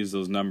 I'm going to use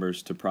those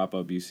numbers to prop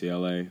up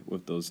UCLA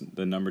with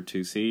the number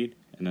 2 seed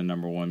and the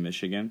number 1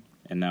 Michigan,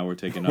 and now we're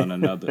taking on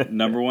another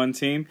number 1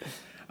 team.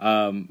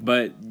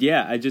 But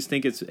yeah, I just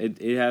think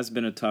it has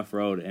been a tough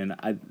road, and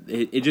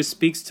it just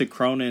speaks to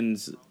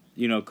Cronin's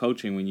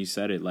coaching when you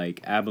said it.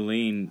 Like,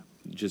 Abilene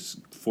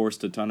just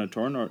forced a ton of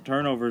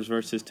turnovers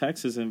versus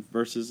Texas, and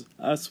versus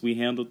us, we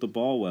handled the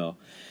ball well.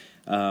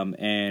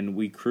 And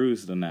we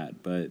cruised on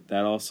that, but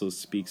that also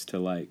speaks to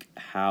like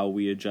how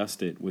we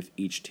adjusted with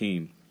each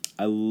team.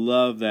 I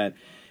love that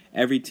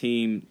every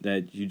team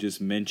that you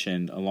just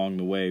mentioned along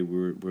the way,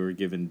 we were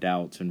given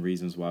doubts and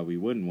reasons why we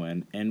wouldn't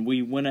win, and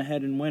we went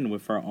ahead and win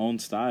with our own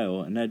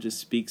style, and that just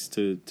speaks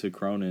to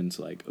Cronin's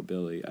like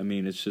ability. I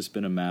mean, it's just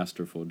been a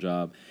masterful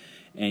job.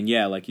 And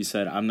yeah, like you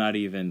said, I'm not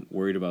even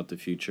worried about the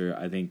future.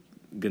 I think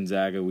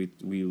Gonzaga, we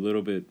a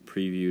little bit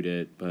previewed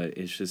it, but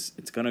it's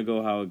gonna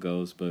go how it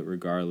goes. But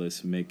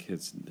regardless, Mick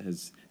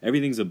has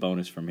everything's a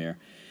bonus from here.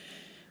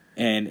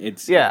 And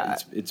Yeah,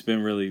 it's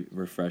been really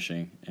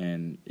refreshing,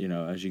 and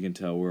as you can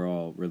tell, we're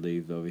all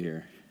relieved over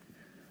here.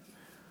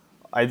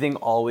 I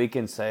think all we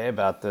can say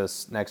about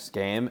this next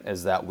game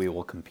is that we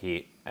will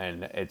compete,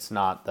 and it's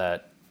not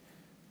that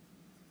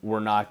we're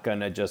not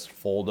gonna just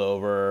fold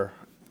over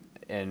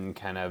and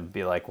kind of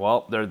be like,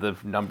 well, they're the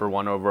number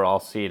one overall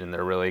seed and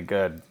they're really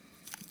good.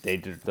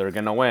 They're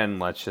gonna win.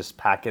 Let's just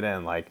pack it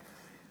in. Like,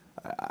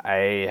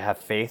 I have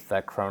faith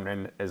that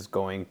Cronin is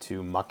going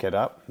to muck it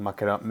up,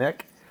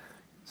 Mick.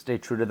 Stay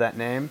true to that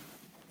name.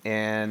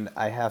 And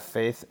I have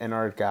faith in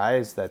our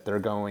guys that they're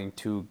going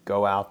to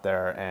go out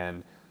there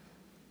and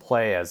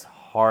play as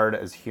hard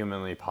as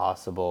humanly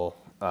possible,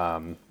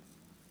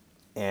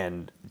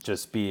 and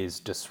just be as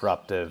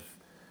disruptive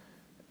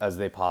as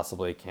they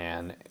possibly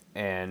can.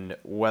 And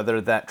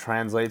whether that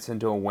translates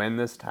into a win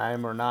this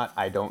time or not,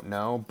 I don't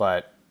know.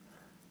 But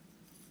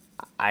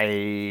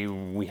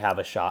we have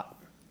a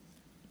shot,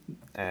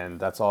 and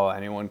that's all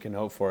anyone can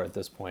hope for at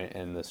this point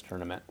in this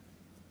tournament.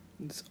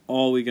 It's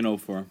all we can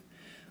hope for.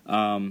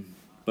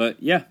 But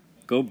yeah,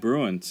 go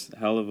Bruins!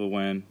 Hell of a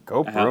win.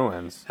 Go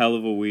Bruins! Hell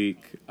of a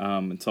week.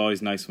 It's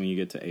always nice when you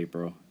get to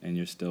April and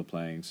you're still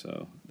playing.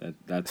 So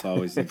that's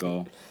always the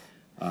goal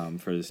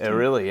for this team. It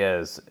really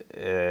is.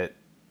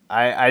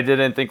 I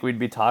didn't think we'd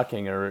be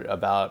talking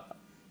about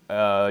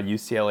a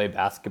UCLA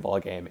basketball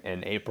game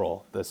in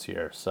April this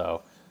year.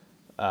 So,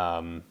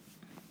 I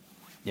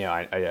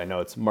know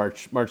it's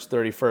March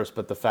 31st,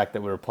 but the fact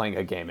that we were playing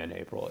a game in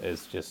April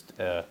is just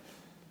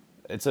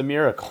it's a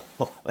miracle.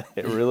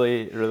 It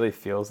really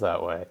feels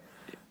that way.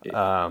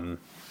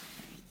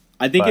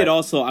 I think it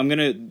also. I'm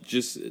gonna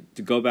just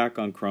to go back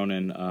on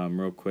Cronin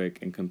real quick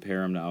and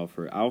compare him to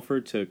Alfred.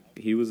 Alfred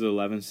he was the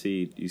 11th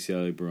seed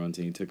UCLA Bruins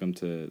team. He took him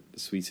to the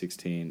Sweet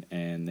 16,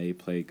 and they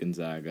played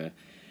Gonzaga,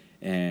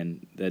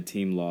 and that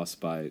team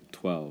lost by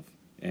 12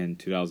 in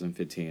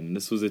 2015. And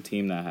this was a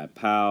team that had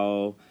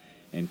Powell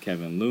and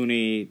Kevin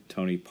Looney,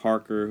 Tony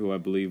Parker, who I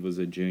believe was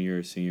a junior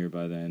or senior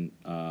by then,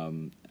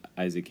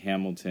 Isaac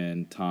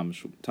Hamilton,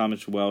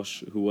 Thomas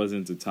Welsh, who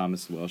wasn't the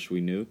Thomas Welsh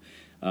we knew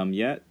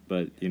yet,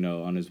 but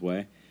on his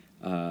way,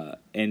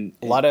 and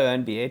a lot of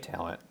NBA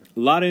talent. A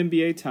lot of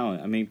NBA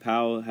talent. I mean,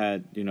 Powell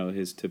had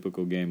his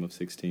typical game of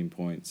 16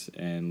 points,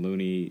 and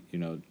Looney,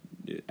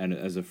 and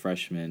as a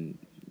freshman,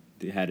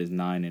 had his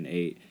 9 and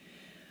 8.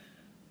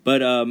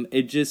 But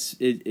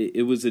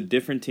it was a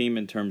different team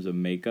in terms of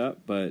makeup,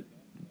 but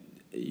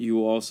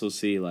you also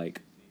see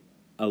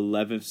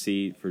 11th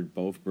seed for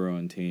both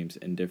Bruin teams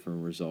and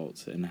different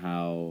results, and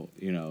how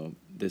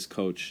this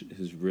coach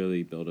has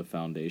really built a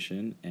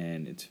foundation,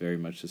 and it's very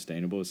much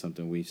sustainable. It's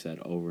something we've said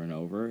over and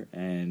over,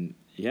 and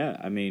yeah,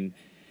 I mean,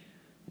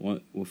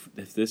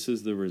 if this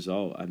is the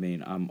result, I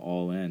mean, I'm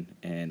all in,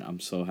 and I'm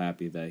so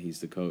happy that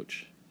he's the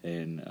coach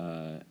and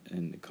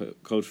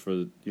coach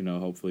for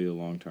hopefully the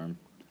long term.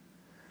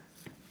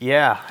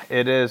 Yeah,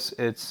 it is.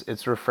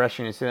 It's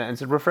refreshing to see that.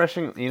 It's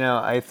refreshing.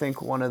 I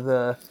think one of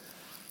the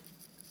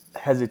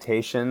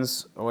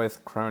hesitations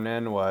with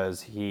Cronin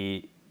was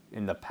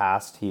in the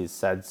past he's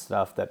said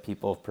stuff that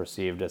people have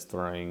perceived as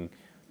throwing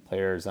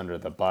players under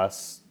the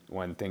bus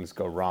when things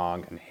go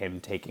wrong, and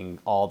him taking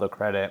all the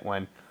credit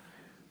when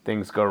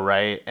things go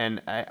right. And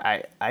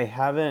I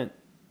haven't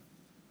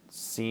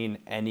seen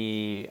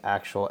any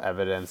actual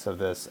evidence of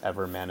this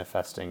ever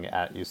manifesting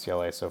at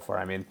UCLA so far.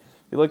 I mean,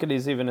 you look at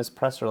his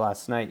presser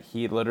last night,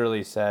 he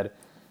literally said,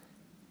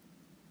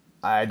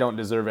 I don't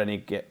deserve any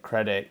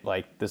credit.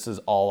 Like, this is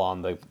all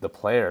on the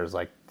players.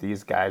 Like,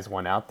 these guys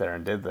went out there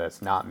and did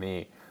this, not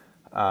me.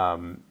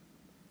 Yeah,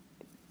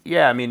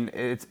 I mean,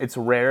 it's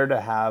rare to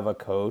have a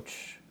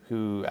coach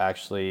who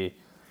actually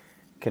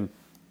can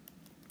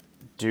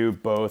do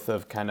both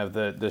of kind of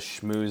the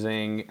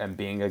schmoozing and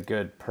being a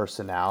good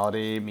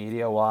personality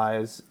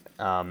media-wise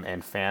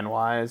and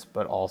fan-wise,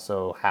 but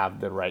also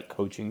have the right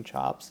coaching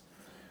chops.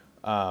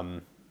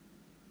 And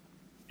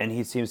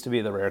he seems to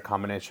be the rare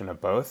combination of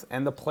both,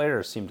 and the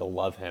players seem to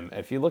love him.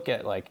 If you look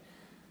at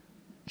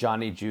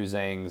Johnny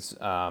Juzang's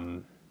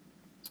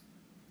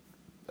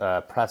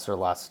presser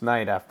last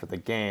night after the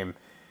game,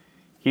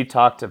 he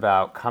talked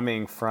about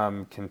coming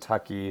from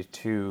Kentucky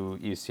to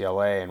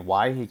UCLA and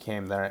why he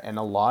came there, and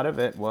a lot of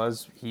it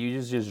was he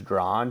was just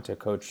drawn to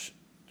Coach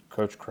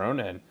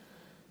Cronin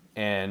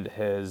and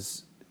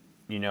his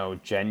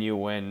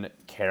genuine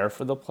care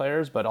for the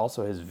players, but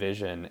also his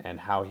vision and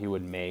how he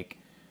would make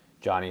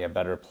Johnny a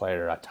better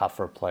player, a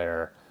tougher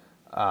player,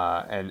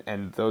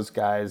 and those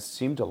guys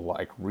seem to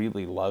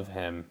really love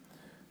him.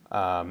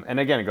 And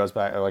again, it goes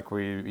back,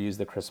 we use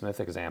the Chris Smith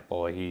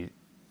example. He's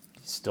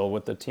still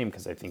with the team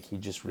because I think he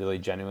just really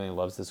genuinely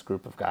loves this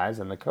group of guys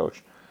and the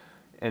coach.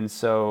 And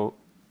so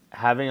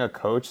having a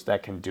coach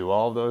that can do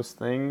all those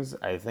things,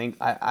 I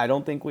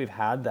don't think we've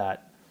had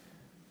that,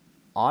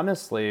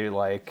 honestly,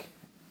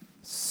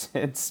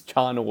 since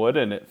John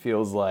Wooden. It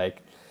feels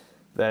like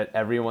that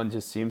everyone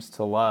just seems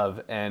to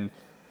love. And,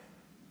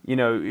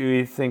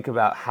 you think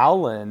about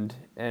Howland,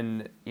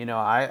 and,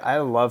 I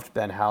loved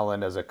Ben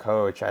Howland as a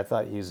coach. I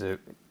thought he's an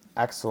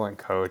excellent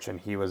coach, and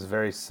he was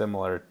very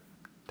similar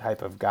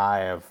type of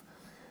guy of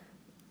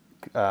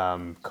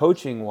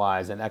coaching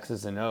wise and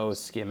X's and O's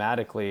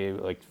schematically,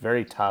 like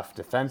very tough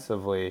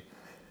defensively.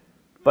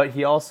 But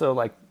he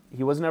also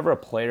he was never a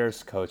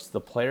players coach.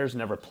 The players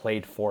never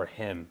played for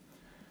him.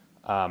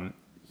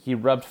 He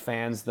rubbed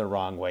fans the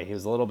wrong way. He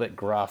was a little bit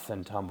gruff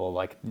and tumble.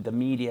 Like the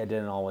media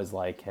didn't always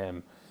like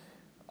him.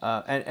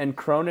 And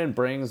Cronin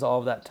brings all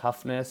of that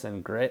toughness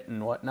and grit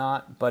and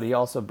whatnot, but he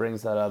also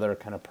brings that other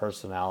kind of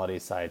personality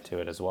side to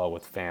it as well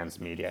with fans,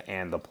 media,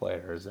 and the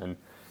players. And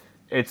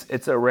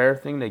it's a rare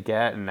thing to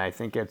get, and I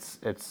think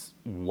it's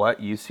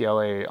what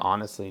UCLA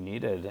honestly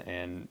needed,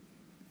 and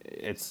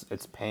it's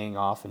paying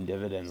off in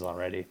dividends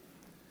already.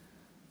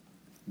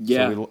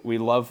 Yeah, so we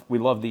love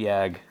the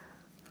egg.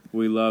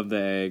 We love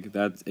the egg.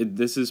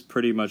 This is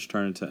pretty much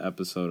turned into an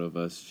episode of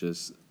us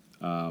just.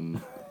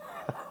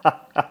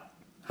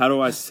 How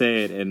do I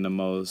say it in the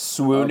most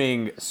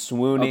swooning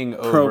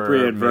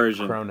appropriate over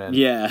version? Cronin.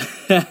 Yeah,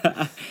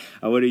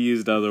 I would have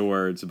used other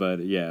words, but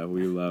yeah,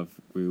 we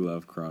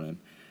love Cronin.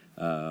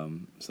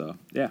 So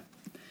yeah.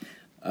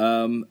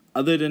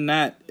 Other than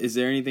that, is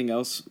there anything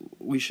else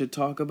we should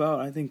talk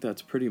about? I think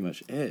that's pretty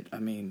much it. I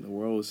mean, the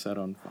world was set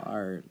on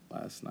fire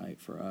last night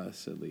for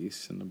us, at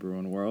least in the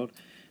Bruin world.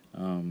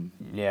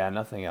 Yeah,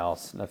 nothing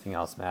else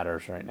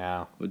matters right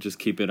now. We'll just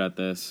keep it at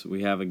this.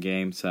 We have a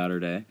game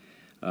Saturday.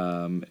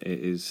 It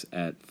is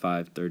at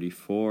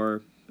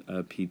 5:34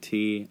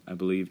 PT. I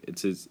believe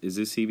is it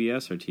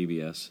CBS or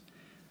TBS?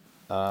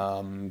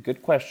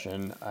 Good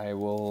question. I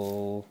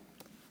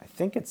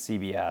think it's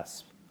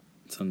CBS.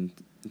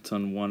 It's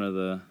on one of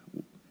the.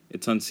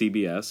 It's on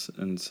CBS,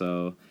 and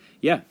so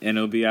yeah, and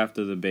it'll be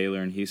after the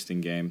Baylor and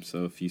Houston game.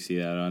 So if you see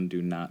that on,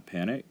 do not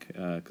panic,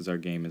 because our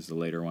game is the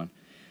later one.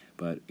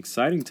 But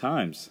exciting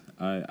times.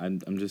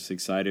 I'm just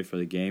excited for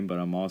the game, but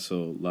I'm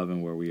also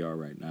loving where we are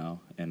right now,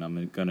 and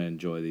I'm gonna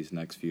enjoy these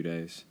next few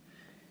days.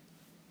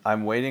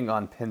 I'm waiting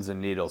on pins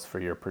and needles for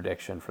your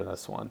prediction for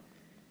this one.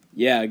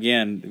 Yeah,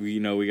 again,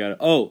 we got.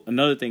 Oh,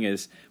 another thing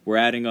is we're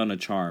adding on a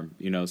charm.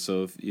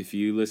 So if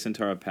you listen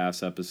to our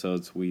past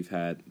episodes, we've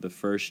had the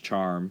first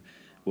charm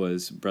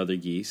was Brother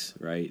Geese,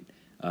 right,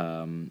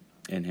 and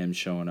him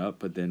showing up,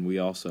 but then we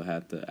also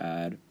had to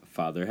add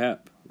Father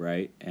Hep,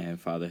 right, and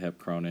Father Hep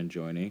Cronin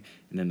joining,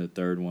 and then the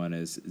third one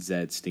is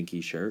Zed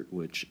Stinky Shirt,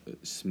 which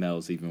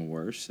smells even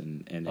worse.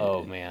 And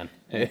oh man.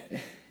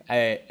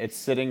 It's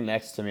sitting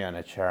next to me on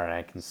a chair, and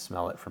I can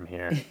smell it from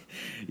here.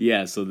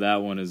 Yeah, so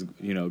that one is,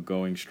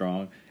 going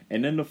strong.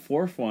 And then the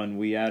fourth one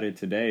we added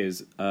today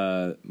is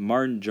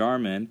Martin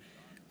Jarman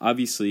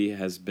obviously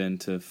has been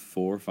to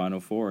 4 Final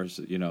Fours,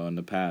 in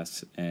the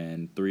past,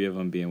 and 3 of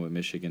them being with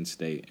Michigan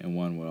State and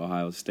 1 with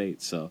Ohio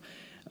State. So,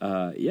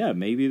 yeah,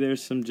 maybe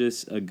there's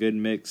just a good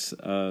mix.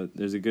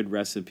 There's a good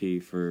recipe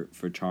for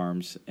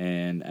charms.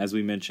 And as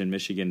we mentioned,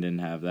 Michigan didn't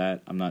have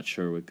that. I'm not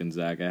sure what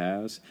Gonzaga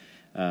has.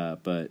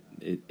 But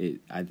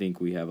I think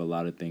we have a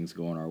lot of things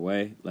going our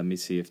way. Let me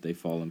see if they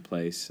fall in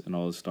place and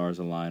all the stars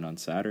align on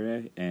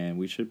Saturday, and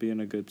we should be in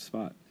a good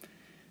spot.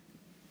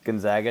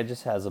 Gonzaga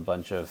just has a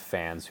bunch of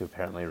fans who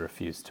apparently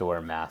refused to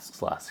wear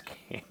masks last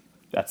game.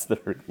 That's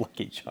their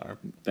lucky charm.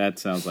 That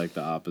sounds like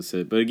the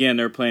opposite. But again,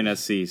 they're playing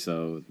SC,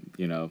 so,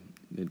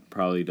 it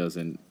probably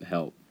doesn't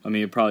help. I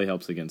mean, it probably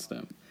helps against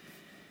them.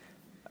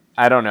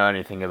 I don't know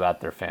anything about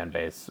their fan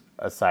base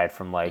aside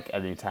from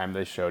any time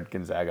they showed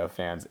Gonzaga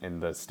fans in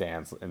the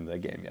stands in the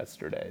game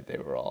yesterday, they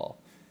were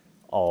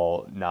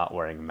all not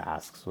wearing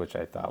masks, which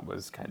I thought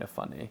was kind of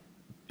funny,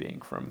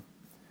 being from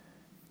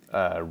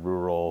a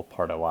rural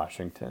part of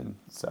Washington.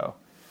 So,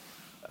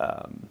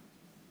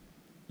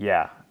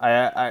 yeah,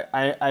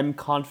 I'm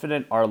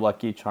confident our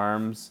Lucky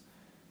Charms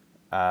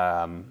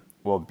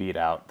will beat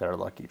out their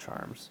Lucky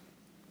Charms.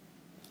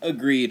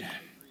 Agreed.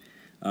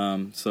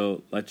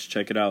 So let's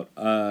check it out.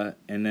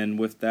 And then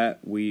with that,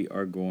 we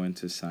are going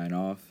to sign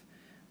off.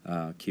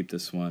 Keep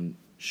this one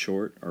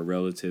short or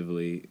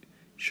relatively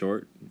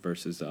short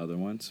versus the other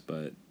ones.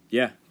 But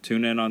yeah,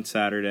 tune in on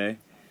Saturday.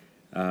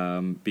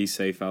 Be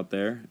safe out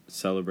there.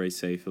 Celebrate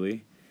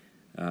safely.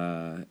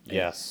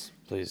 Yes,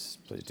 please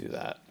do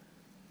that.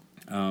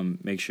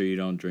 Make sure you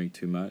don't drink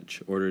too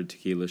much. Order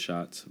tequila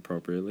shots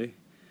appropriately.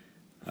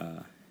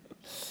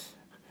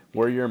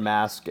 Wear your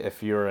mask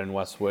if you're in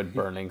Westwood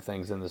burning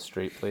things in the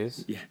street,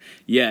 please.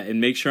 Yeah, and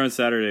make sure on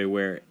Saturday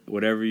wear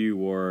whatever you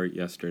wore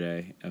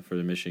yesterday for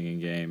the Michigan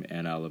game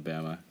and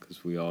Alabama,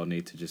 because we all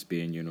need to just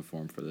be in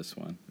uniform for this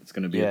one. It's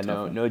going to be a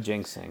tough one. No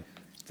jinxing.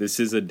 This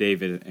is a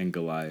David and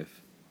Goliath.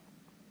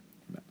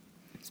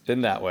 It's been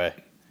that way,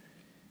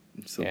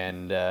 so,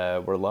 and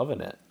we're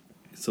loving it.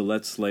 So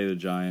let's slay the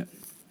giant.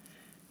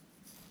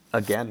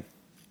 Again.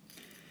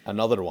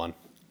 Another one.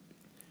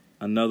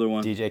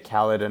 DJ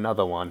Khaled,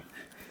 another one.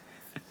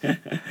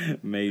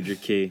 Major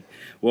key.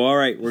 Well, all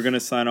right, we're going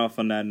to sign off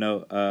on that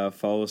note.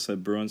 Follow us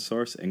at Bruin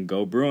Source, and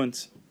go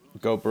Bruins.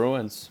 Go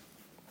Bruins.